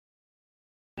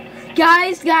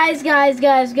Guys,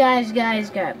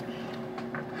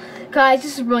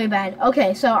 this is really bad.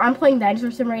 Okay, so I'm playing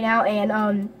Dinosaur Sim right now,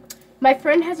 and my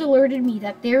friend has alerted me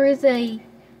that there is a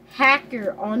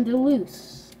hacker on the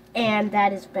loose, and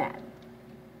that is bad.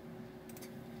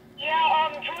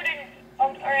 Yeah, Jordan,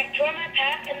 alright, join my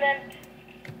pack, and then...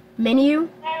 Menu?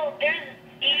 Oh, there's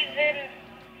even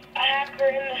a hacker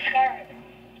in the sky.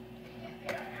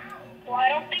 Well, I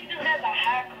don't think this has a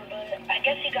hacker, but I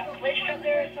guess he got glitched up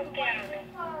there or something, I don't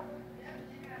know.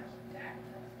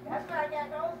 That's why I got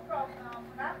those problems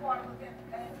when I thought it was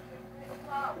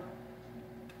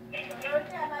in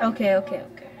the Okay.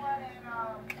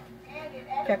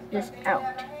 Check this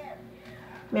out.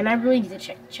 Man, I really need to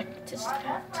check this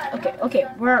out. Okay,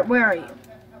 where are you?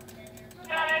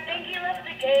 I think he left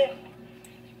the game.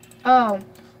 Oh.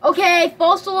 Okay,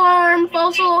 false alarm, He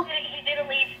didn't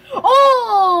leave.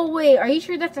 Oh, wait, are you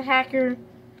sure that's a hacker?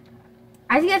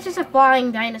 I think that's just a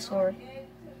flying dinosaur.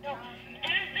 No,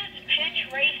 there's this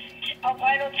pitch race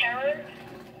albino terror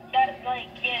that's like,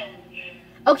 yeah.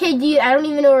 Okay, dude, I don't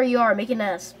even know where you are. Make an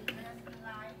S.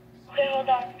 Okay, hold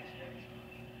on.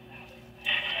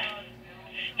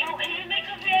 Yo, can you make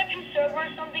a VIP server or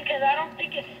something? Because I don't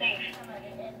think it's safe.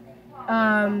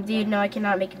 Dude, no, I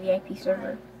cannot make a VIP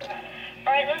server.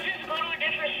 Alright, let's just go to a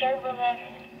different server then.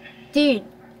 Dude,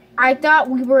 I thought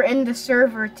we were in the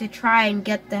server to try and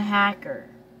get the hacker.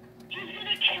 He's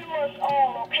gonna kill us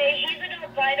all, okay? He's an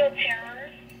albino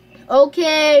terror.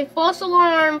 Okay, false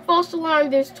alarm.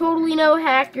 There's totally no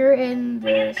hacker in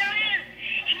this.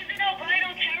 He's an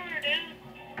albino terror,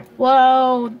 dude.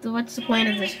 Whoa, what's the point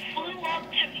of this? He flew up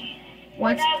to me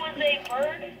What's... when I was a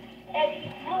bird, and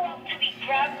he flew up to me,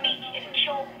 grabbed me, and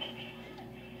killed me.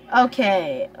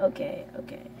 Okay.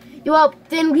 Well,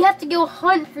 then we have to go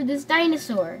hunt for this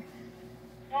dinosaur.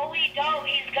 No, we don't.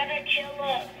 He's gonna kill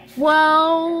us.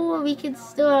 Well, we could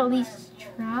still at least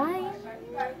try.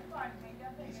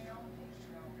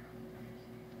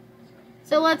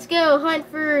 So let's go hunt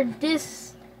for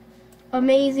this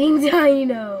amazing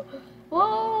dino.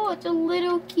 Whoa, it's a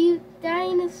little cute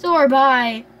dinosaur.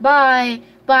 Bye,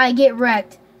 get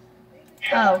wrecked.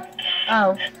 Oh,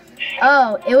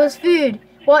 it was food.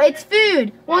 Well, it's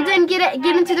food. Well, then get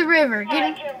into the river.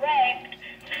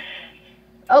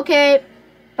 Okay.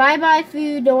 Bye,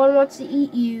 food. No one wants to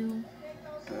eat you.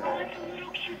 Oh, it's a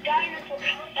little cute dinosaur.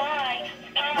 Bye,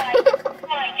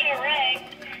 get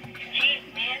wrecked. Jeez,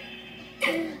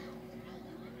 man.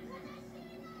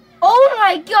 Oh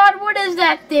my God, what is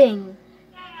that thing?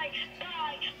 Bye,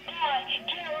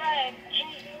 get wrecked.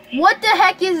 Jeez. What the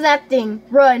heck is that thing?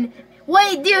 Run.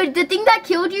 Wait, dude, the thing that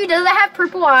killed you, does it have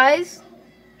purple eyes?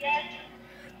 Yes.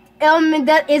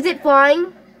 Is it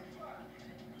flying?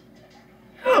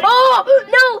 Oh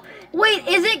no! Wait,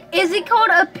 is it called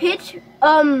a pitch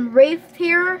wraith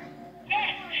terror?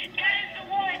 Yes, that is the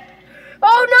one.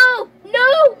 Oh no!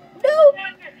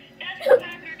 That's the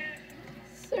hacker,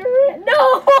 dude.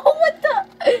 No! What the?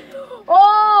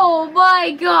 Oh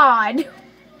my God!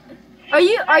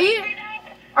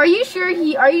 Are you sure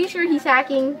he's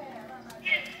hacking?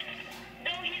 Yes.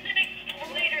 No, he's an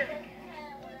exploiter.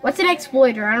 What's an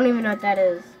exploiter? I don't even know what that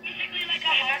is. Basically like a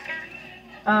hacker.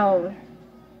 Oh.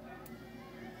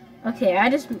 Okay, I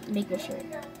just making sure.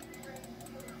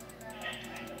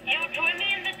 You join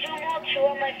me in the Duo 2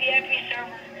 on my VIP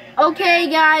server. Okay,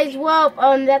 guys. Well,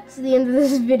 that's the end of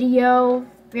this video.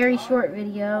 Very short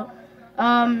video.